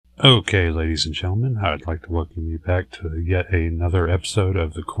Okay, ladies and gentlemen, I'd like to welcome you back to yet another episode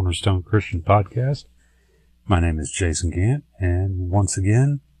of the Cornerstone Christian Podcast. My name is Jason Gant, and once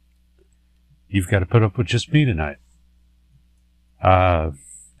again, you've got to put up with just me tonight.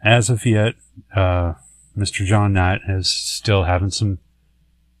 As of yet, Mr. John Knight is still having some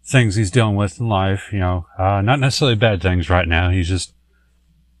things he's dealing with in life, not necessarily bad things right now. He's just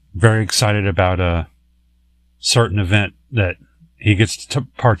very excited about a certain event that he gets to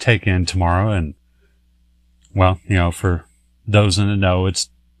partake in tomorrow. And, well, for those in the know, it's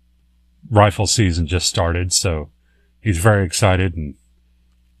rifle season just started, so he's very excited and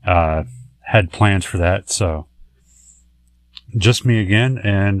had plans for that. So just me again,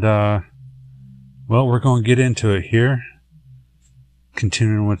 and well, we're going to get into it here,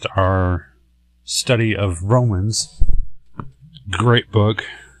 continuing with our study of Romans. Great book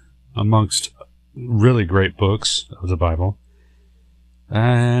amongst really great books of the Bible.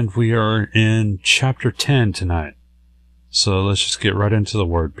 And we are in chapter 10 tonight. So let's just get right into the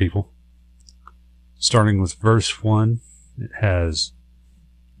word, people. Starting with verse 1, it has,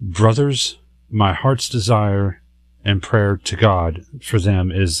 "Brothers, my heart's desire and prayer to God for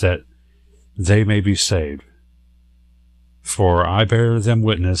them is that they may be saved. For I bear them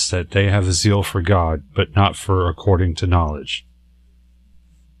witness that they have a zeal for God, but not for according to knowledge.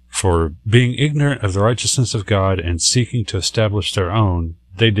 For being ignorant of the righteousness of God and seeking to establish their own,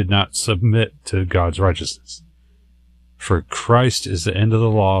 they did not submit to God's righteousness. For Christ is the end of the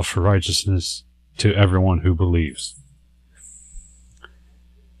law for righteousness to everyone who believes."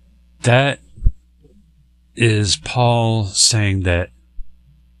 That is Paul saying that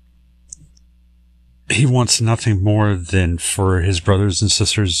he wants nothing more than for his brothers and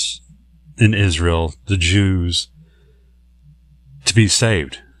sisters in Israel, the Jews, to be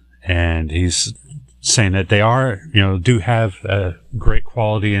saved. And he's saying that they are, do have a great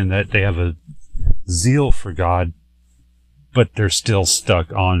quality and that they have a zeal for God, but they're still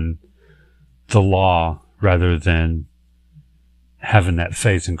stuck on the law rather than having that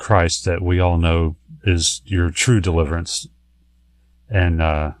faith in Christ that we all know is your true deliverance and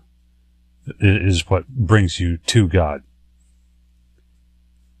it is what brings you to God.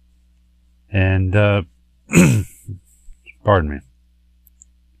 And pardon me.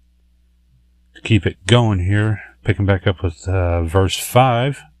 To keep it going here, picking back up with verse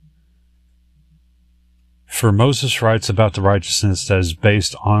 5. "For Moses writes about the righteousness that is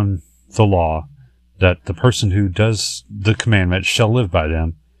based on the law, that the person who does the commandments shall live by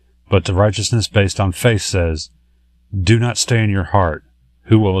them. But the righteousness based on faith says, 'Do not stay in your heart,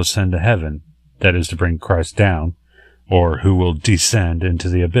 who will ascend to heaven,' that is to bring Christ down, or who will descend into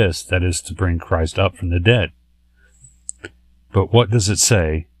the abyss, that is to bring Christ up from the dead. But what does it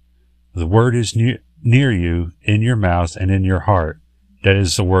say? The word is near you, in your mouth and in your heart. That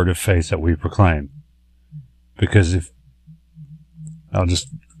is the word of faith that we proclaim." Because I'll just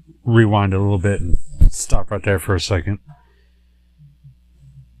rewind a little bit and stop right there for a second.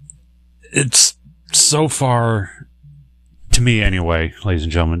 It's so far, to me anyway, ladies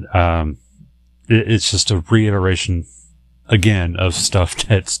and gentlemen, it's just a reiteration again of stuff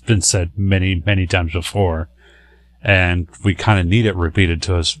that's been said many, many times before, and we kind of need it repeated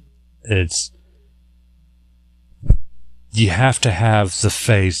to us. You have to have the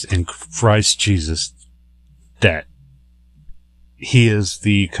faith in Christ Jesus that He is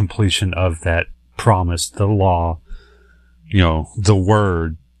the completion of that promise, the law, the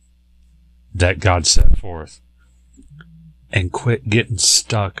word that God set forth. And quit getting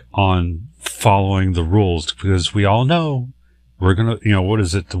stuck on following the rules, because we all know we're going to, what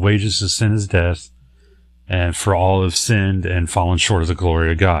is it? The wages of sin is death, and for all have sinned and fallen short of the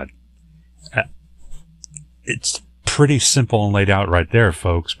glory of God. It's pretty simple and laid out right there,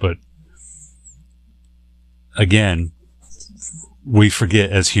 folks, but again, we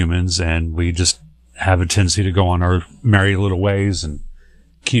forget as humans, and we just have a tendency to go on our merry little ways and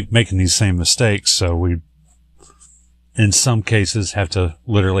keep making these same mistakes. So we, in some cases, have to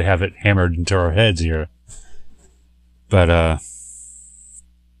literally have it hammered into our heads here. But,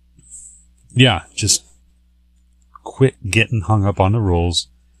 yeah, just quit getting hung up on the rules.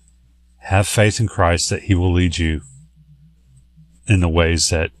 Have faith in Christ that He will lead you in the ways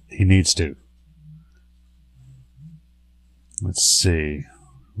that He needs to. Let's see.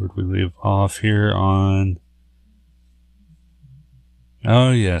 Where did we leave off here on? Oh,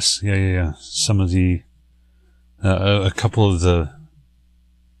 yes. Yeah. Some of the, a couple of the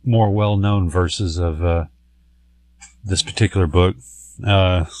more well-known verses of this particular book.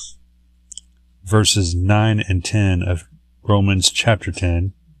 Verses 9 and 10 of Romans chapter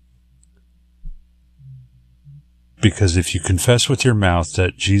 10. Because if you confess with your mouth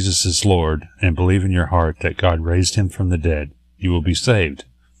that Jesus is Lord and believe in your heart that God raised him from the dead, you will be saved.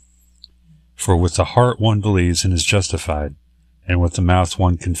 For with the heart one believes and is justified, and with the mouth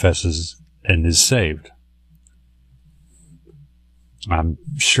one confesses and is saved. I'm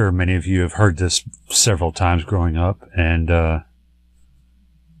sure many of you have heard this several times growing up, and, well,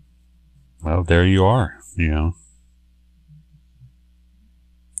 there you are, you know.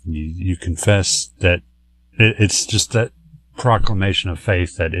 You confess that it's just that proclamation of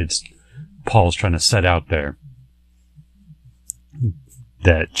faith that Paul's trying to set out there.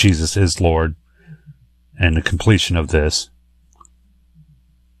 That Jesus is Lord and the completion of this.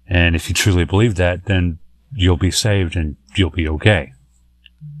 And if you truly believe that, then you'll be saved and you'll be okay.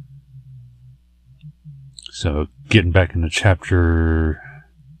 So getting back into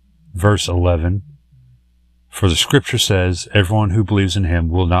verse 11. For the scripture says, everyone who believes in him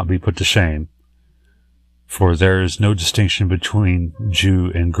will not be put to shame. For there is no distinction between Jew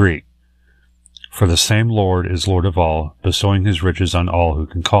and Greek. For the same Lord is Lord of all, bestowing his riches on all who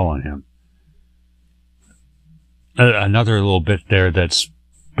can call on him. Another little bit there that's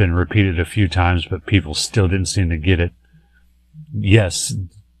been repeated a few times, but people still didn't seem to get it. Yes,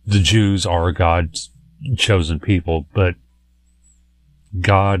 the Jews are God's chosen people, but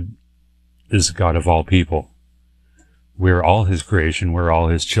God is the God of all people. We're all his creation. We're all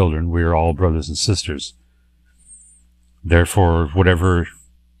his children. We're all brothers and sisters. Therefore, whatever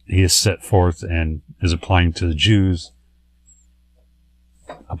he has set forth and is applying to the Jews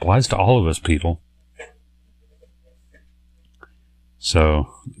applies to all of us people.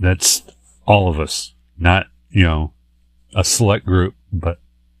 So that's all of us, not, you know, a select group, but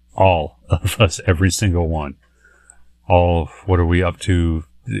all of us, every single one. All, what are we up to?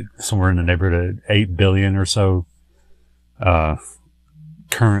 Somewhere in the neighborhood of 8 billion or so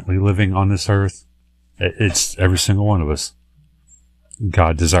currently living on this earth. It's every single one of us.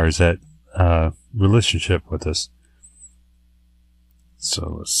 God desires that relationship with us.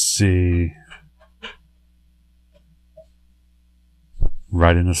 So let's see.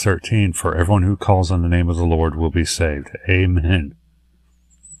 Right into 13. For everyone who calls on the name of the Lord will be saved. Amen.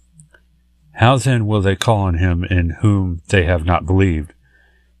 How then will they call on him in whom they have not believed?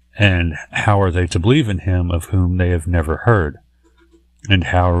 And how are they to believe in him of whom they have never heard? And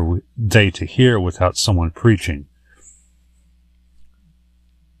how are they to hear without someone preaching?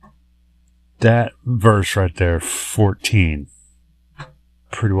 That verse right there, 14,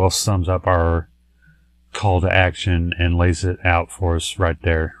 pretty well sums up our call to action and lays it out for us right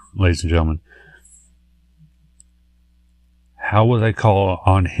there, ladies and gentlemen. How will they call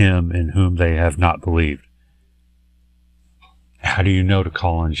on him in whom they have not believed? How do you know to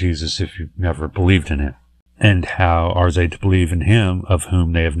call on Jesus if you've never believed in him? And how are they to believe in him of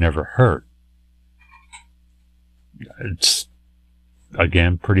whom they have never heard? It's,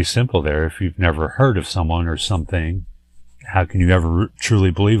 again, pretty simple there. If you've never heard of someone or something, how can you ever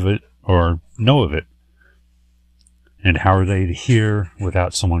truly believe it or know of it? And how are they to hear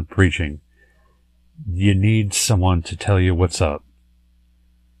without someone preaching? You need someone to tell you what's up.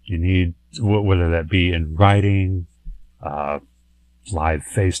 You need, whether that be in writing, live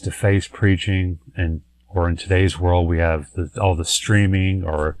face-to-face preaching, or in today's world we have all the streaming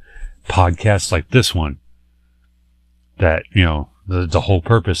or podcasts like this one that, you know, the whole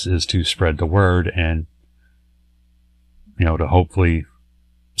purpose is to spread the word and, you know, to hopefully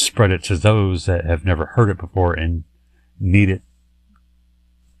spread it to those that have never heard it before and need it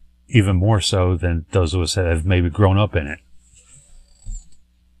even more so than those of us that have maybe grown up in it.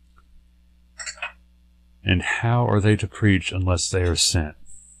 And how are they to preach unless they are sent,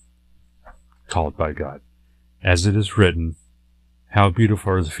 called by God? As it is written, how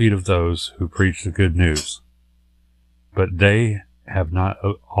beautiful are the feet of those who preach the good news. But they have not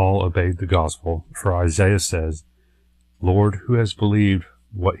all obeyed the gospel, for Isaiah says, Lord, who has believed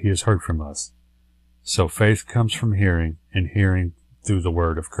what he has heard from us? So faith comes from hearing, and hearing through the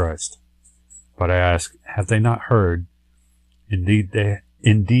word of Christ. But I ask, have they not heard? Indeed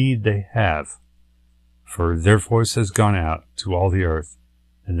they have. For their voice has gone out to all the earth,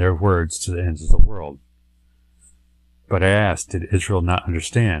 and their words to the ends of the world. But I asked, did Israel not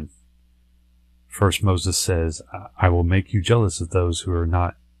understand? First Moses says, I will make you jealous of those who are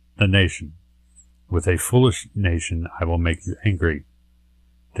not a nation. With a foolish nation I will make you angry.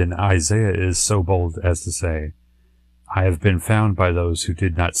 Then Isaiah is so bold as to say, I have been found by those who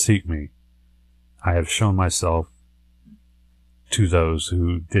did not seek me. I have shown myself to those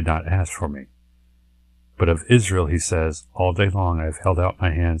who did not ask for me. But of Israel, he says, all day long I have held out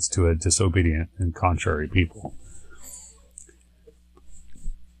my hands to a disobedient and contrary people.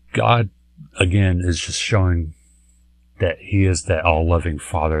 God, again, is just showing that he is that all-loving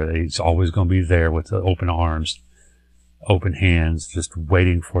Father, that he's always going to be there with the open arms, open hands, just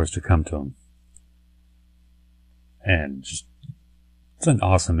waiting for us to come to him. And just, it's an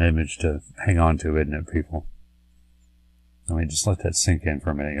awesome image to hang on to, isn't it, people? I mean, just let that sink in for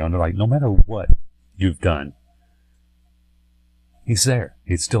a minute. You know, like, no matter what you've done, he's there.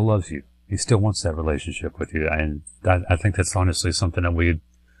 He still loves you. He still wants that relationship with you. And I think that's honestly something that we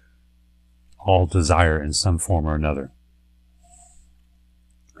all desire in some form or another.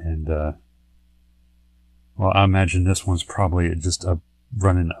 And, well, I imagine this one's probably just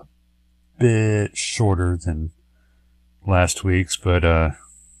running a bit shorter than last week's, but,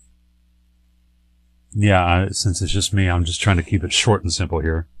 yeah, since it's just me, I'm just trying to keep it short and simple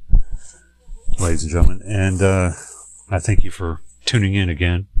here, ladies and gentlemen. And, I thank you for tuning in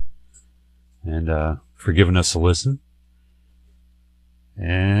again and, for giving us a listen.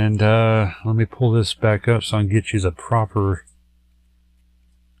 And, let me pull this back up so I can get you the proper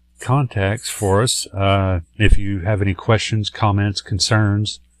contacts for us. If you have any questions, comments,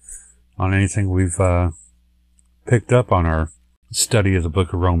 concerns on anything we've, picked up on our study of the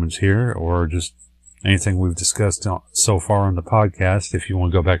book of Romans here, or just anything we've discussed so far on the podcast, if you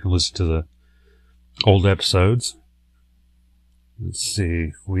want to go back and listen to the old episodes. Let's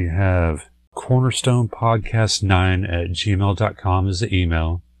see, we have cornerstonepodcast9@gmail.com is the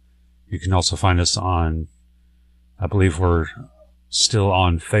email. You can also find us on, I believe we're still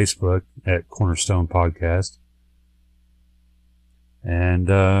on Facebook at Cornerstone Podcast. And,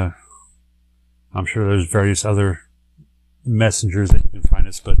 I'm sure there's various other messengers that you can find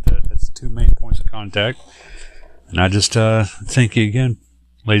us, but that's the two main points of contact. And I just thank you again,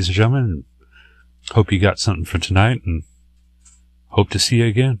 ladies and gentlemen, and hope you got something for tonight, and hope to see you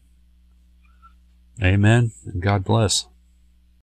again. Amen, and God bless.